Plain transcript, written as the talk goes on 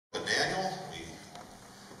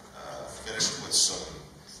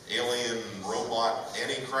not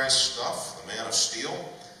Antichrist stuff, the man of steel.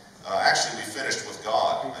 Actually, we finished with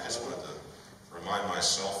God. I just wanted to remind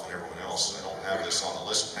myself and everyone else, I don't have this on the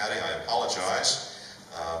list, Patty, I apologize.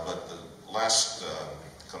 But the last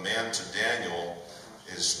command to Daniel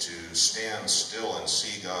is to stand still and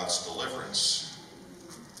see God's deliverance.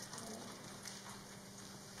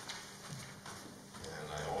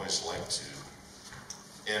 And I always like to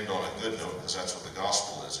end on a good note, because that's what the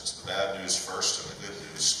gospel is. It's the bad news first and the good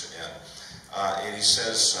news to end. And he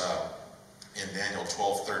says in Daniel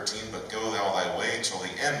 12:13, "But go thou thy way till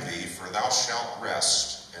the end thee, for thou shalt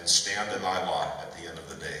rest and stand in thy lot at the end of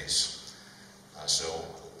the days." So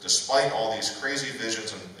despite all these crazy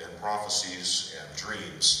visions and prophecies and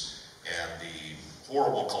dreams and the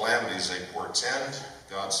horrible calamities they portend,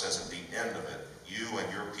 God says at the end of it, you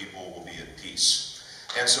and your people will be at peace.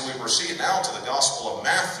 And so we proceed now to the Gospel of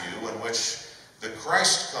Matthew, in which the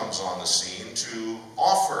Christ comes on the scene to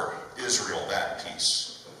offer Israel that peace.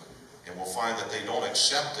 And we'll find that they don't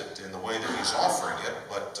accept it in the way that he's offering it,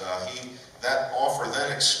 but that offer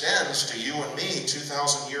then extends to you and me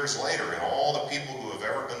 2,000 years later, and all the people who have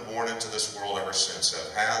ever been born into this world ever since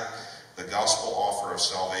have had the gospel offer of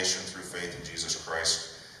salvation through faith in Jesus Christ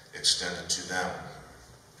extended to them.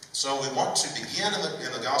 So we want to begin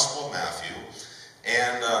in the Gospel of Matthew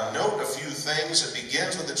and note a few things. It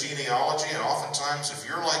begins with the genealogy, and oftentimes, if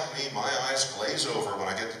you're like me, my eyes glaze over when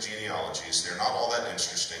I get to genealogies. They're not all that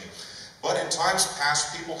interesting. But in times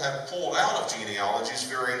past, people have pulled out of genealogies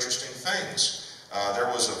very interesting things. There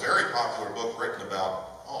was a very popular book written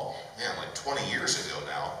about, like 20 years ago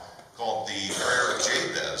now, called The Prayer of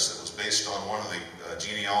Jabez. It was based on one of the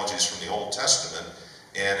genealogies from the Old Testament.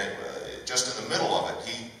 And just in the middle of it,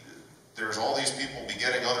 there's all these people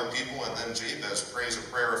begetting other people, and then Jabez prays a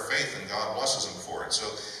prayer of faith, and God blesses him for it. So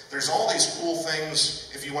there's all these cool things,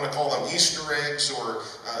 if you want to call them Easter eggs, or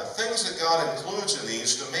things that God includes in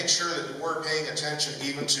these to make sure that we're paying attention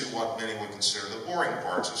even to what many would consider the boring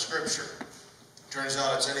parts of Scripture. Turns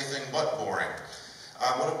out it's anything but boring.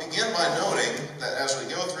 I want to begin by noting that as we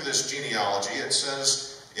go through this genealogy, it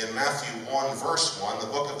says in Matthew 1, verse 1, the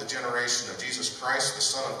book of the generation of Jesus Christ, the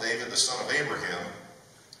son of David, the son of Abraham.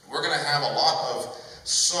 We're going to have a lot of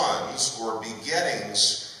sons or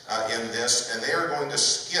begettings in this, and they are going to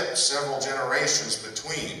skip several generations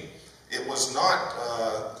between. It was not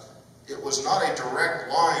a direct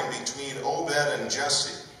line between Obed and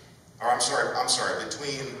Jesse. Or I'm sorry,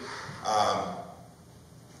 between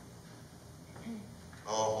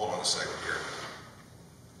hold on a second here.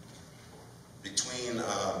 Between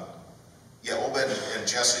Obed and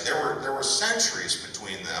Jesse, there were centuries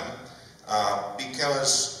between them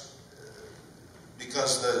because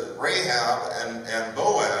the Rahab and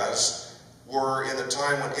Boaz were in the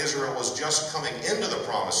time when Israel was just coming into the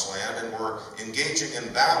Promised Land and were engaging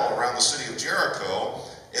in battle around the city of Jericho.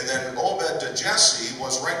 And then Obed to Jesse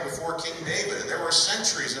was right before King David, and there were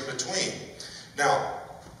centuries in between. Now,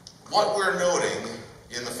 what we're noting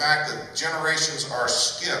in the fact that generations are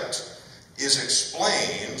skipped is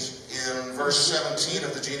explained in verse 17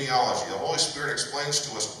 of the genealogy. The Holy Spirit explains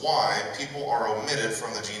to us why people are omitted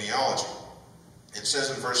from the genealogy. It says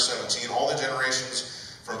in verse 17, all the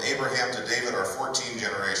generations from Abraham to David are 14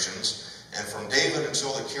 generations, and from David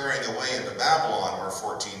until the carrying away into Babylon are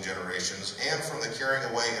 14 generations, and from the carrying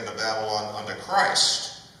away into Babylon unto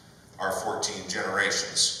Christ are 14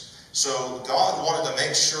 generations. So God wanted to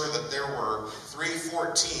make sure that there were 3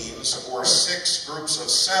 14s or 6 groups of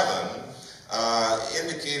 7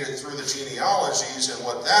 indicated through the genealogies, and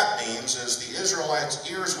what that means is the Israelites'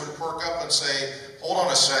 ears would perk up and say, hold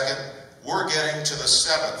on a second, we're getting to the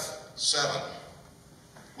 7th 7.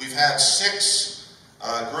 We've had 6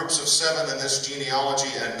 groups of 7 in this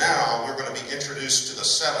genealogy, and now we're going to be introduced to the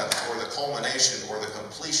 7th, or the culmination or the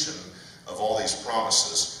completion of all these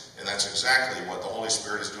promises. And that's exactly what the Holy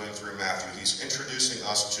Spirit is doing through Matthew. He's introducing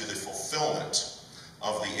us to the fulfillment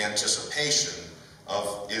of the anticipation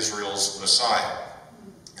of Israel's Messiah.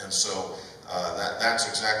 And so that's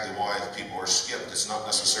exactly why the people are skipped. It's not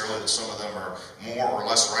necessarily that some of them are more or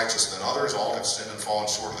less righteous than others. All have sinned and fallen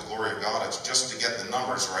short of the glory of God. It's just to get the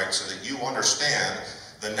numbers right so that you understand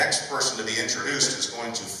the next person to be introduced is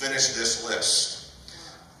going to finish this list.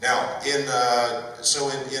 Now, as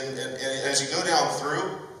you go down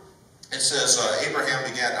through, it says Abraham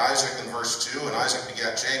begat Isaac in verse 2, and Isaac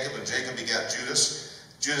begat Jacob, and Jacob begat Judas.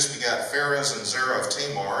 Judas begat Pharez and Zerah of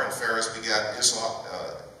Tamar, and Pharez begat Ezram,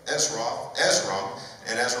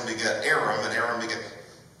 and Ezram begat Aram, and Aram begat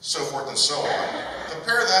so forth and so on.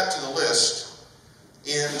 Compare that to the list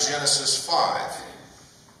in Genesis 5.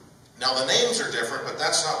 Now the names are different, but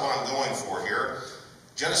that's not what I'm going for here.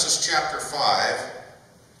 Genesis chapter 5,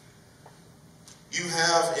 you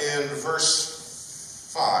have in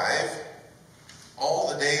verse 5,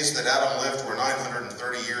 all the days that Adam lived were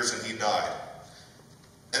 930 years, and he died.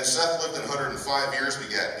 And Seth lived 105 years,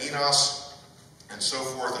 begat Enos, and so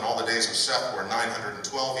forth, and all the days of Seth were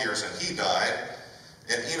 912 years, and he died.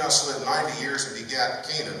 And Enos lived 90 years and begat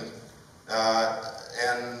Canaan.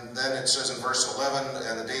 And then it says in verse 11,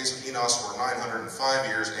 and the days of Enos were 905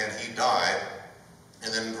 years, and he died.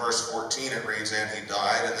 And then in verse 14 it reads, and he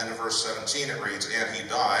died. And then in verse 17 it reads, and he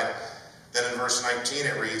died. Then in verse 19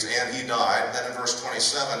 it reads, and he died. Then in verse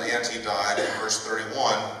 27, and he died. And in verse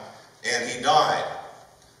 31, and he died.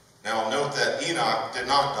 Now note that Enoch did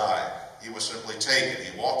not die. He was simply taken.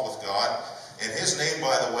 He walked with God. And his name,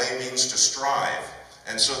 by the way, means to strive.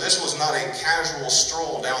 And so this was not a casual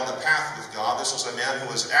stroll down the path with God. This was a man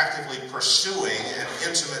who was actively pursuing an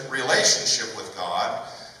intimate relationship with God.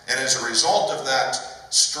 And as a result of that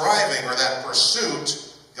striving or that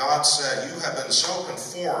pursuit, God said, you have been so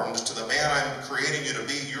conformed to the man I'm creating you to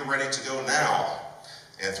be, you're ready to go now.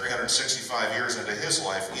 And 365 years into his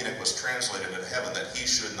life, Enoch was translated into heaven that he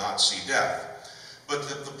should not see death. But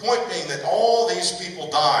the point being that all these people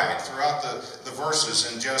died throughout the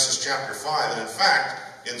verses in Genesis chapter 5. And in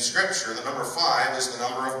fact, in Scripture, the number 5 is the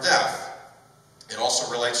number of death. It also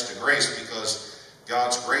relates to grace because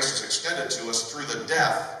God's grace is extended to us through the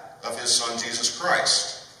death of his Son, Jesus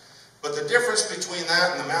Christ. But the difference between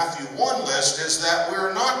that and the Matthew 1 list is that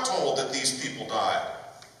we're not told that these people died.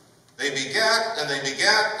 They begat, and they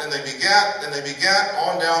begat, and they begat, and they begat,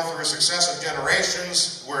 on down through successive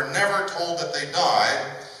generations. We're never told that they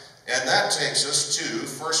died. And that takes us to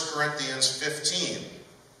 1 Corinthians 15.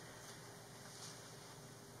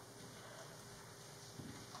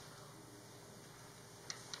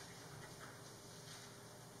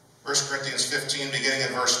 1 Corinthians 15, beginning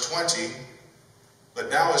in verse 20. But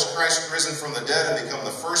now is Christ risen from the dead and become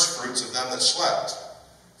the firstfruits of them that slept.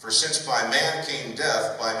 For since by man came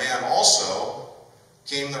death, by man also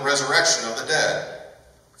came the resurrection of the dead.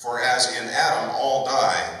 For as in Adam all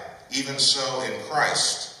die, even so in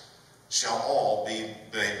Christ shall all be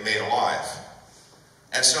made alive.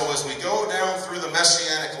 And so as we go down through the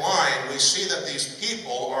Messianic line, we see that these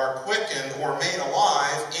people are quickened or made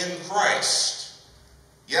alive in Christ.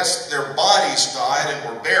 Yes, their bodies died and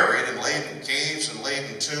were buried and laid in caves and laid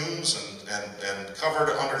in tombs and covered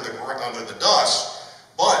under the dust,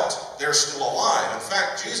 but they're still alive. In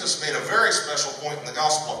fact, Jesus made a very special point in the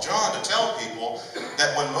Gospel of John to tell people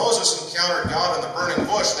that when Moses encountered God in the burning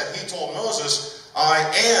bush, that he told Moses, I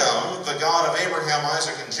am the God of Abraham,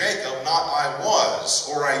 Isaac, and Jacob, not I was,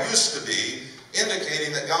 or I used to be,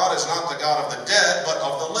 indicating that God is not the God of the dead, but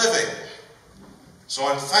of the living. So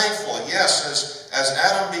I'm thankful, yes, as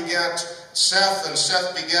Adam begat Seth, and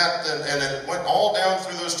Seth begat, and it went all down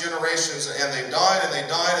through those generations, and they died, and they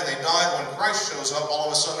died, and they died. When Christ shows up, all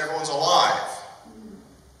of a sudden everyone's alive.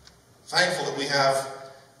 Thankful that we have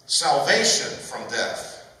salvation from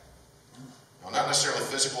death. Now, not necessarily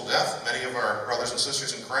physical death. Many of our brothers and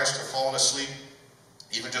sisters in Christ have fallen asleep,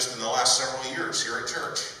 even just in the last several years here at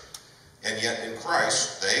church. And yet in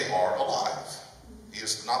Christ, they are alive. He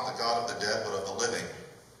is not the God of the dead, but of the living.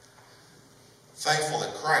 Thankful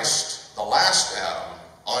that Christ, the last Adam,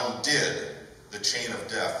 undid the chain of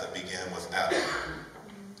death that began with Adam.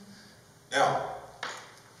 Now,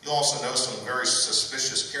 you'll also know some very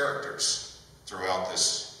suspicious characters throughout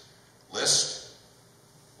this list.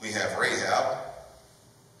 We have Rahab.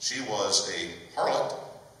 She was a harlot.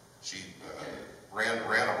 She ran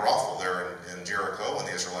a brothel there in Jericho when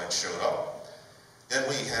the Israelites showed up. Then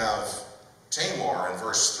we have Tamar in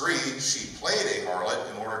verse 3. She played a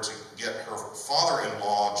harlot in order to get her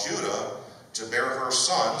father-in-law Judah to bear her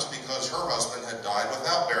sons because her husband had died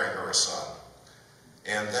without bearing her a son.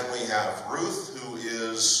 And then we have Ruth, who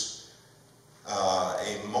is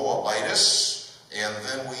a Moabitess. And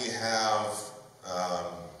then we have,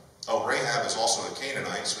 Rahab is also a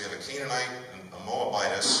Canaanite. So we have a Canaanite and a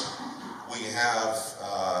Moabitess. We have,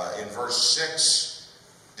 in verse 6,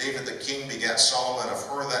 David the king begat Solomon of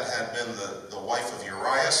her that had been the wife of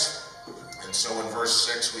Urias. And so in verse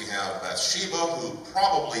 6 we have Bathsheba, who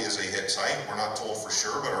probably is a Hittite. We're not told for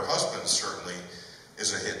sure, but her husband certainly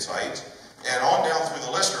is a Hittite. And on down through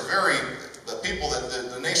the list are the people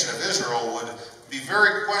that the nation of Israel would be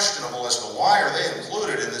very questionable as to why are they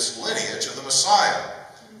included in this lineage of the Messiah.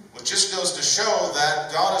 Which just goes to show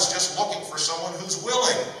that God is just looking for someone who's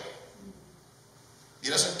willing. He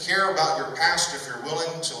doesn't care about your past if you're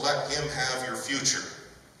willing to let him have your future.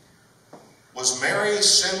 Was Mary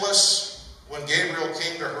sinless when Gabriel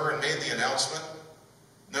came to her and made the announcement?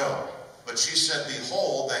 No. But she said,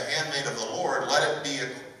 behold, the handmaid of the Lord, let it be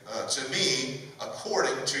to me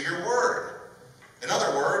according to your word. In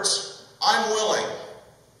other words, I'm willing.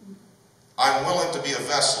 I'm willing to be a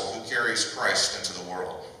vessel who carries Christ into the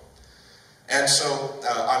world. And so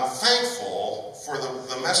I'm thankful for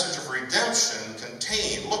the message of redemption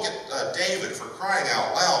contained. Look at David, for crying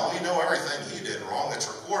out loud. We know everything he did wrong. It's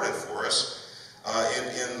recorded for us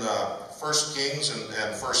in 1 Kings and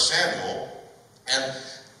 1 Samuel.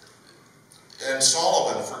 And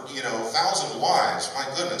Solomon, for 1,000 wives. My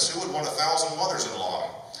goodness, who would want 1,000 mothers-in-law?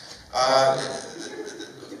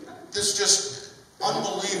 This is just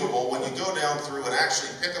unbelievable when you go down through and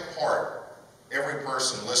actually pick apart every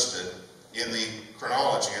person listed in the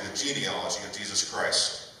chronology or the genealogy of Jesus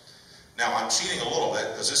Christ. Now, I'm cheating a little bit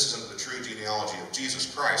because this isn't the true genealogy of Jesus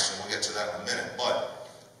Christ, and we'll get to that in a minute, but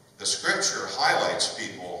the Scripture highlights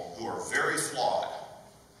people who are very flawed,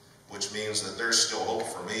 which means that there's still hope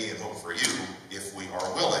for me and hope for you if we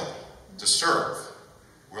are willing to serve,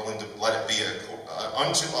 willing to let it be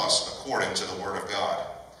unto us according to the Word of God.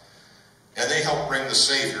 And they help bring the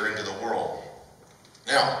Savior into the world.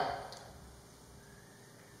 Now,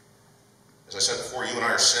 as I said before, you and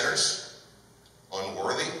I are sinners,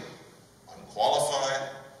 unworthy, unqualified,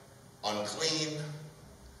 unclean,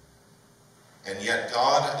 and yet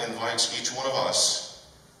God invites each one of us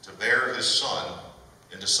to bear His Son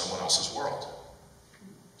into someone else's world,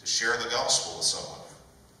 to share the gospel with someone.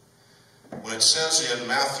 When it says in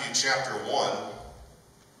Matthew chapter 1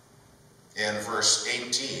 and verse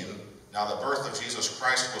 18, now the birth of Jesus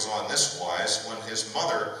Christ was on this wise, when his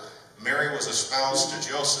mother Mary was espoused to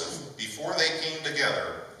Joseph, before they came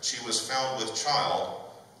together, she was found with child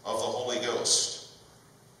of the Holy Ghost.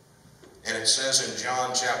 And it says in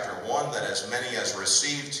John chapter 1 that as many as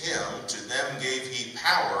received him, to them gave he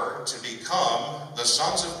power to become the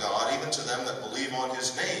sons of God, even to them that believe on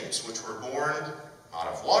his names, which were born not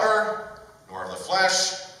of water, nor of the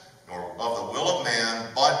flesh, nor of the will of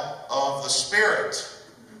man, but of the Spirit.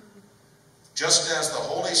 Just as the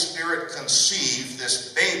Holy Spirit conceived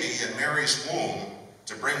this baby in Mary's womb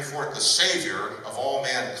to bring forth the Savior of all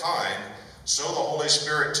mankind, so the Holy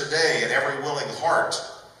Spirit today in every willing heart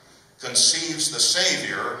conceives the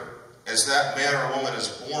Savior as that man or woman is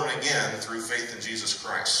born again through faith in Jesus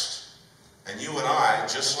Christ. And you and I,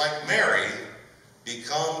 just like Mary,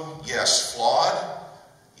 become, yes, flawed,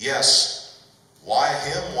 yes, why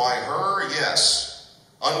him, why her, yes,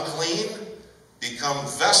 unclean, become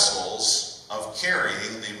vessels of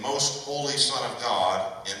carrying the most holy Son of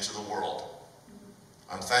God into the world.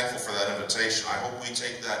 I'm thankful for that invitation. I hope we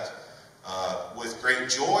take that with great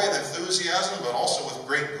joy and enthusiasm, but also with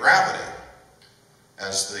great gravity.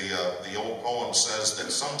 As the old poem says,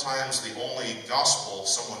 that sometimes the only gospel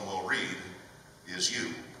someone will read is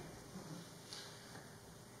you.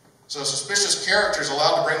 So suspicious characters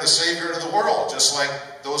allowed to bring the Savior into the world, just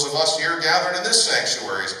like those of us here gathered in this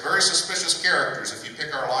sanctuary. Very suspicious characters, if you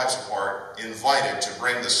pick our lives apart, invited to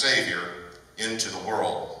bring the Savior into the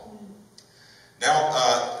world. Now,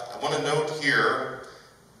 I want to note here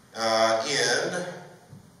in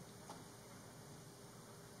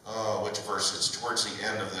which verse? It's towards the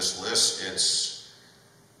end of this list. It's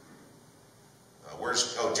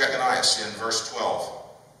Jeconiah in verse 12.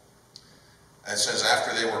 It says,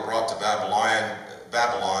 after they were brought to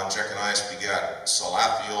Babylon, Jeconiah begat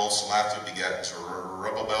Salathiel, Salathiel begat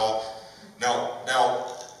Zerubbabel. Now,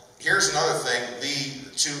 here's another thing.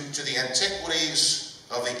 To the antiquities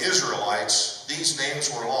of the Israelites, these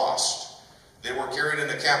names were lost. They were carried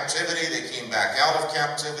into captivity. They came back out of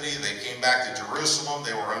captivity. They came back to Jerusalem.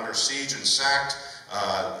 They were under siege and sacked.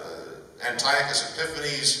 Antiochus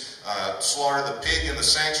Epiphanes slaughtered the pig in the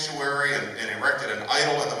sanctuary and erected an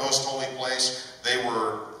idol in the most holy place. They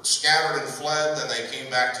were scattered and fled. Then they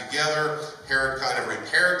came back together. Herod kind of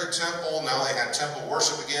repaired the temple. Now they had temple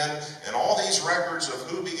worship again. And all these records of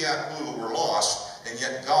who begat who were lost. And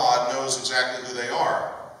yet God knows exactly who they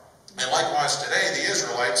are. And likewise today, the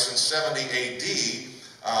Israelites in 70 AD,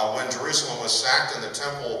 when Jerusalem was sacked and the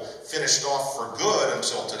temple finished off for good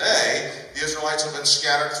until today, the Israelites have been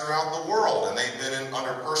scattered throughout the world, and they've been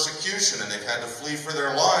under persecution, and they've had to flee for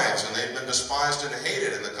their lives, and they've been despised and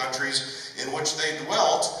hated in the countries in which they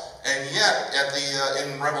dwelt. And yet,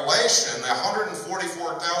 in Revelation,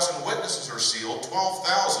 144,000 witnesses are sealed,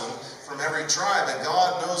 12,000 from every tribe, and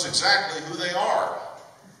God knows exactly who they are.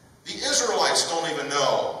 The Israelites don't even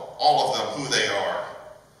know, all of them, who they are.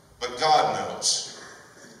 But God knows.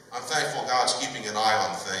 I'm thankful God's keeping an eye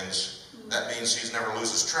on things. That means He never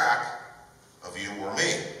loses track of you or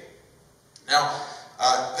me. Now,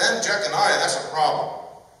 then Jeconiah, that's a problem.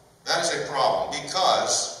 That is a problem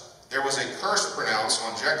because there was a curse pronounced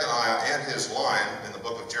on Jeconiah and his line in the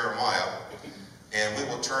book of Jeremiah. And we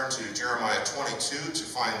will turn to Jeremiah 22 to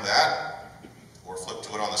find that. or flip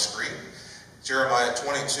to it on the screen. Jeremiah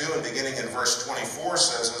 22 and beginning in verse 24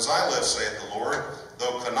 says, As I live, saith the Lord,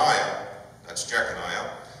 though Coniah, that's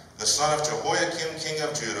Jeconiah, the son of Jehoiakim, king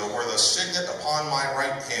of Judah, were the signet upon my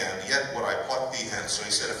right hand, yet would I pluck thee hence. So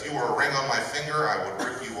he said, if you were a ring on my finger, I would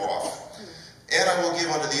rip you off. And I will give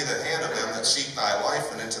unto thee the hand of them that seek thy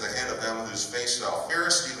life, and into the hand of them whose face thou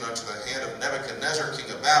fearest, even unto the hand of Nebuchadnezzar,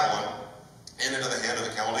 king of Babylon, and into the hand of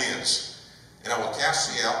the Chaldeans. And I will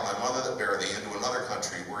cast thee out, my mother that bare thee, into another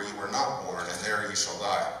country where ye were not born, and there ye shall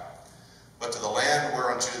die. But to the land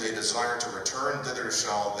whereunto they desire to return, thither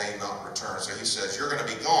shall they not return. So he says, you're going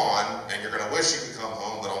to be gone, and you're going to wish you could come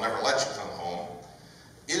home, but I'll never let you come home.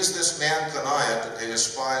 Is this man Coniah a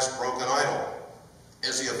despised broken idol?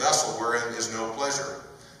 Is he a vessel wherein is no pleasure?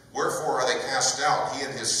 Wherefore are they cast out, he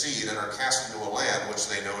and his seed, and are cast into a land which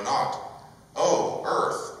they know not? O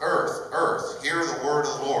earth, earth, earth, hear the word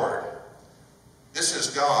of the Lord. This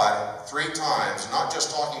is God 3 times, not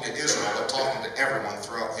just talking to Israel, but talking to everyone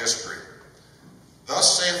throughout history.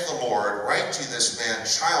 Thus saith the Lord, write to this man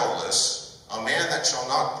childless, a man that shall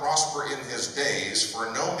not prosper in his days, for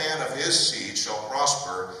no man of his seed shall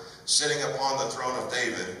prosper, sitting upon the throne of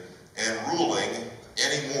David, and ruling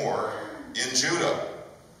any more in Judah.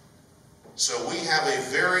 So we have a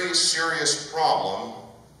very serious problem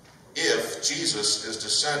if Jesus is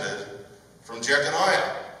descended from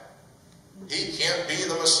Jeconiah. He can't be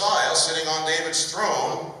the Messiah sitting on David's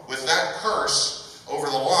throne with that curse over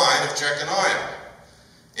the line of Jeconiah.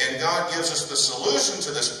 And God gives us the solution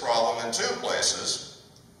to this problem in 2 places.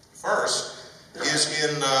 First is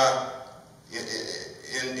in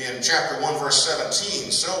chapter 1, verse 17.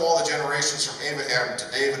 So all the generations from Abraham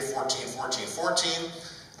to David, 14, 14, 14,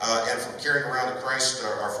 and from carrying around to Christ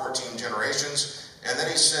are 14 generations. And then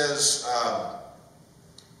he says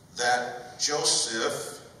that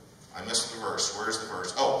Joseph, I missed the verse. Where's the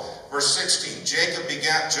verse? Oh, verse 16. Jacob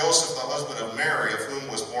begat Joseph, the husband of Mary, of whom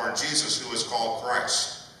was born Jesus, who is called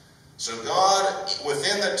Christ. So God,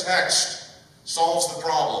 within the text, solves the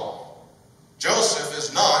problem. Joseph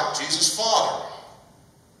is not Jesus' father.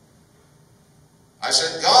 I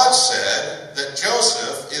said, God said that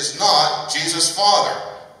Joseph is not Jesus' father.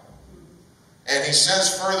 And he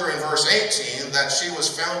says further in verse 18 that she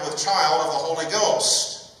was found with child of the Holy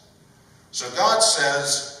Ghost. So God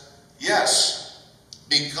says, yes,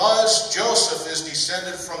 because Joseph is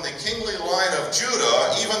descended from the kingly line of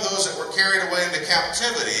Judah, even those that were carried away into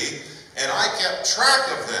captivity, and I kept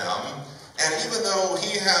track of them, and even though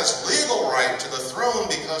he has legal right to the throne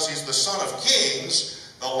because he's the son of kings,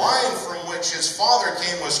 the line from which his father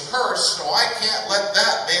came was cursed, so I can't let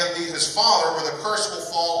that man be his father, or the curse will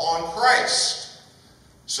fall on Christ.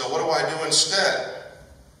 So what do I do instead?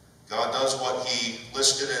 God does what he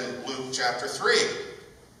listed in Luke chapter 3.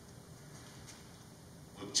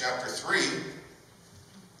 Luke chapter 3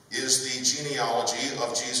 is the genealogy of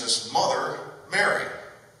Jesus' mother, Mary.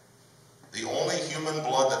 The only human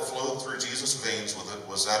blood that flowed through Jesus' veins with it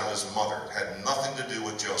was that of his mother. It had nothing to do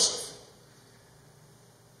with Joseph.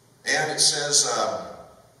 And it says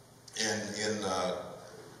in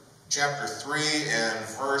chapter 3 and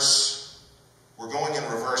verse, we're going in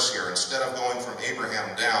reverse here. Instead of going from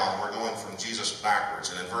Abraham down, we're going from Jesus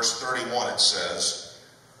backwards. And in verse 31 it says,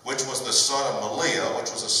 which was the son of Maliah,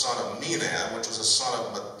 which was the son of Menan, which was the son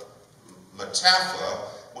of Mattatha,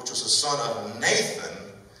 which was the son of Nathan,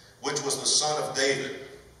 which was the son of David.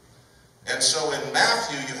 And so in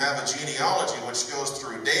Matthew you have a genealogy which goes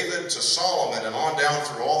through David to Solomon and on down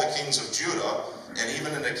through all the kings of Judah and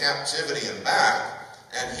even into captivity and back.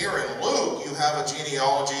 And here in Luke you have a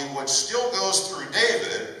genealogy which still goes through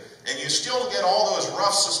David, and you still get all those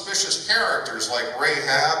rough, suspicious characters like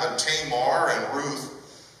Rahab and Tamar and Ruth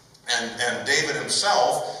and David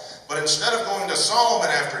himself. But instead of going to Solomon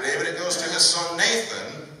after David, it goes to his son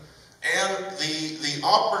Nathan. And the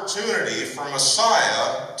opportunity for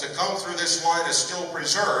Messiah to come through this line is still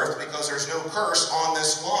preserved because there's no curse on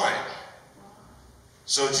this line.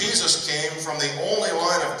 So Jesus came from the only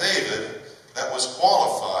line of David that was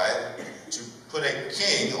qualified to put a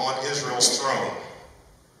king on Israel's throne.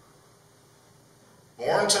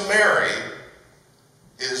 Born to Mary,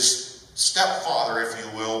 his stepfather, if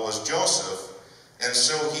you will, was Joseph. And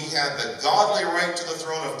so he had the godly right to the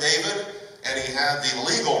throne of David, and he had the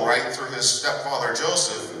legal right through his stepfather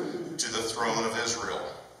Joseph to the throne of Israel.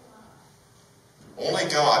 Only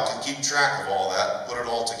God can keep track of all that and put it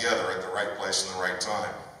all together at the right place and the right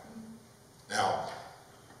time. Now,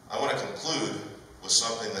 I want to conclude with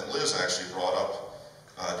something that Liz actually brought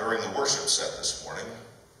up during the worship set this morning.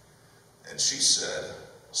 And she said,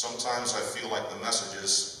 sometimes I feel like the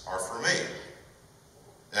messages are for me.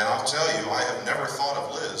 And I'll tell you, I have never thought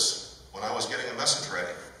of Liz when when I was getting a message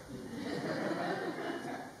ready.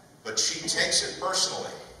 But she takes it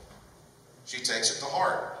personally. She takes it to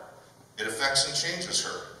heart. It affects and changes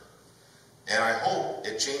her. And I hope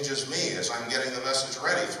it changes me as I'm getting the message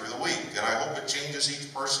ready through the week. And I hope it changes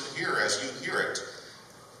each person here as you hear it.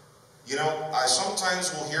 You know, I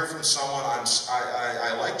sometimes will hear from someone,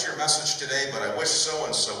 I liked your message today, but I wish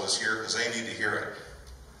so-and-so was here because they need to hear it.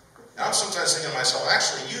 And I'm sometimes thinking to myself,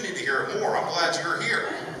 actually, you need to hear it more. I'm glad you're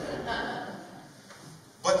here.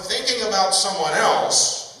 But thinking about someone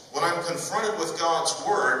else, when I'm confronted with God's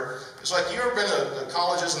Word, it's like, you ever been to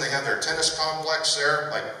colleges and they have their tennis complex there,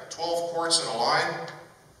 like 12 courts in a line?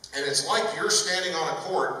 And it's like you're standing on a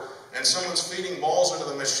court and someone's feeding balls into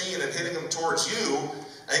the machine and hitting them towards you,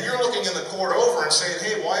 and you're looking in the court over and saying,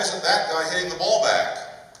 hey, why isn't that guy hitting the ball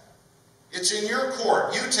back? It's in your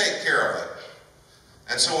court. You take care of it.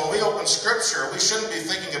 And so when we open Scripture, we shouldn't be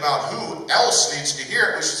thinking about who else needs to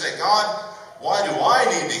hear it. We should say, God, why do I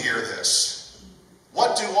need to hear this?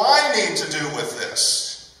 What do I need to do with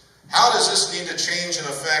this? How does this need to change and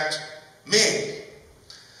affect me?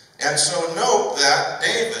 And so note that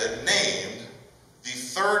David named the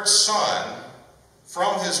third son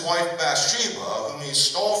from his wife Bathsheba, whom he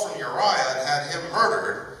stole from Uriah and had him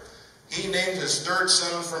murdered. He named his third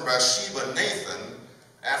son from Bathsheba Nathan,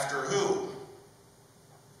 after who?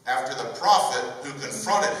 After the prophet who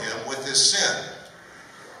confronted him with his sin.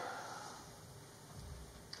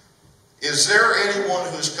 Is there anyone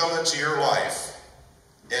who's come into your life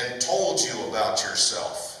and told you about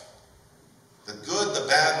yourself? The good, the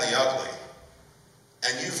bad, and the ugly.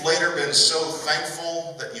 And you've later been so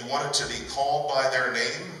thankful that you wanted to be called by their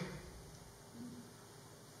name?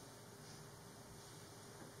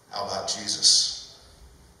 How about Jesus?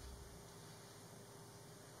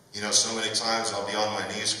 You know, so many times I'll be on my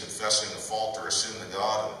knees confessing a fault or a sin to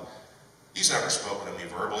God, and He's never spoken to me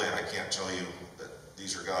verbally, and I can't tell you that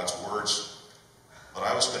these are God's words. But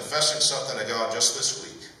I was confessing something to God just this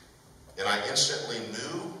week, and I instantly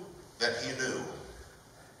knew that He knew,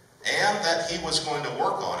 and that He was going to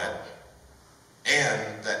work on it,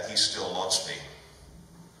 and that He still loves me.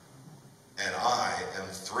 And I am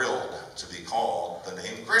thrilled to be called the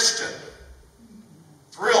name Christian.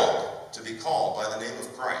 Thrilled to be called by the name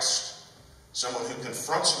of Christ. Someone who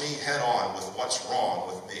confronts me head on with what's wrong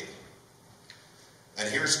with me. And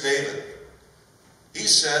here's David. He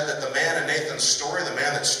said that the man in Nathan's story, the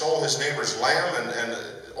man that stole his neighbor's lamb and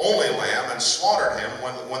only lamb and slaughtered him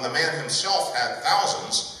when the man himself had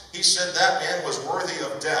thousands, he said that man was worthy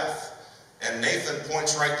of death. And Nathan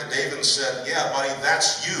points right to David and said, yeah, buddy,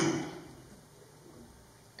 that's you.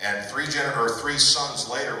 And three sons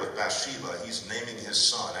later with Bathsheba, he's naming his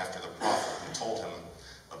son after the prophet who told him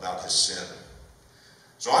about his sin.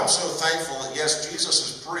 So I'm so thankful that, yes, Jesus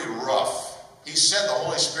is pretty rough. He said the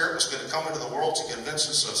Holy Spirit was going to come into the world to convince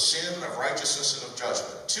us of sin, of righteousness, and of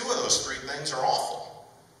judgment. Two of those three things are awful.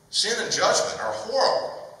 Sin and judgment are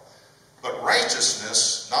horrible. But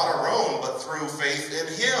righteousness, not our own, but through faith in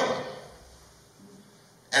Him.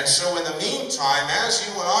 And so in the meantime, as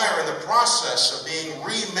you and I are in the process of being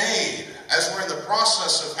remade, as we're in the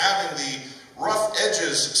process of having the rough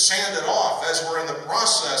edges sanded off, as we're in the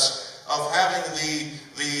process of having the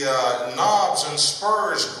knobs and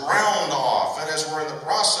spurs ground off, and as we're in the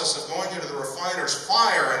process of going into the refiner's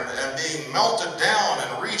fire and being melted down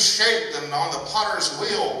and reshaped and on the potter's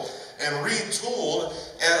wheel and retooled,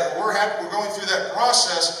 and we're going through that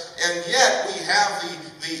process, and yet we have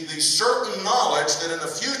the certain knowledge that in the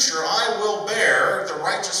future I will bear the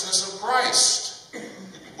righteousness of Christ.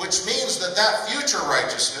 Which means that future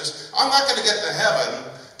righteousness, I'm not going to get to heaven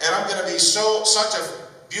and I'm going to be such a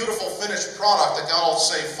beautiful finished product that God will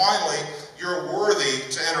say, finally, you're worthy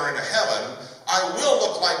to enter into heaven. I will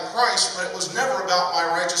look like Christ, but it was never about my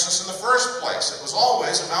righteousness in the first place. It was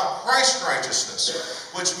always about Christ's righteousness,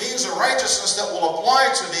 which means a righteousness that will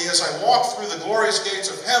apply to me as I walk through the glorious gates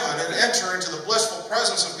of heaven and enter into the blissful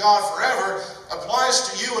presence of God forever, applies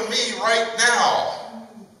to you and me right now.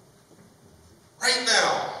 Right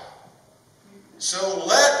now. So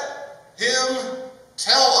let Him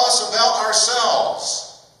tell us about ourselves.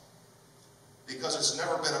 Because it's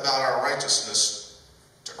never been about our righteousness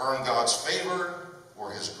to earn God's favor,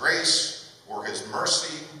 or His grace, or His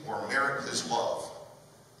mercy, or merit His love.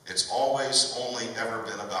 It's always only ever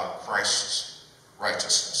been about Christ's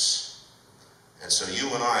righteousness. And so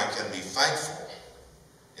you and I can be thankful,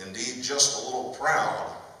 indeed just a little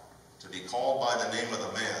proud, to be called by the name of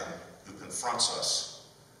the man who confronts us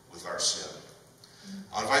with our sin.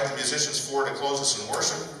 I'll invite the musicians forward to close us in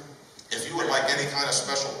worship. If you would like any kind of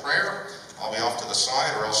special prayer, I'll be off to the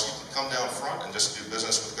side, or else you can come down front and just do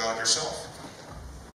business with God yourself.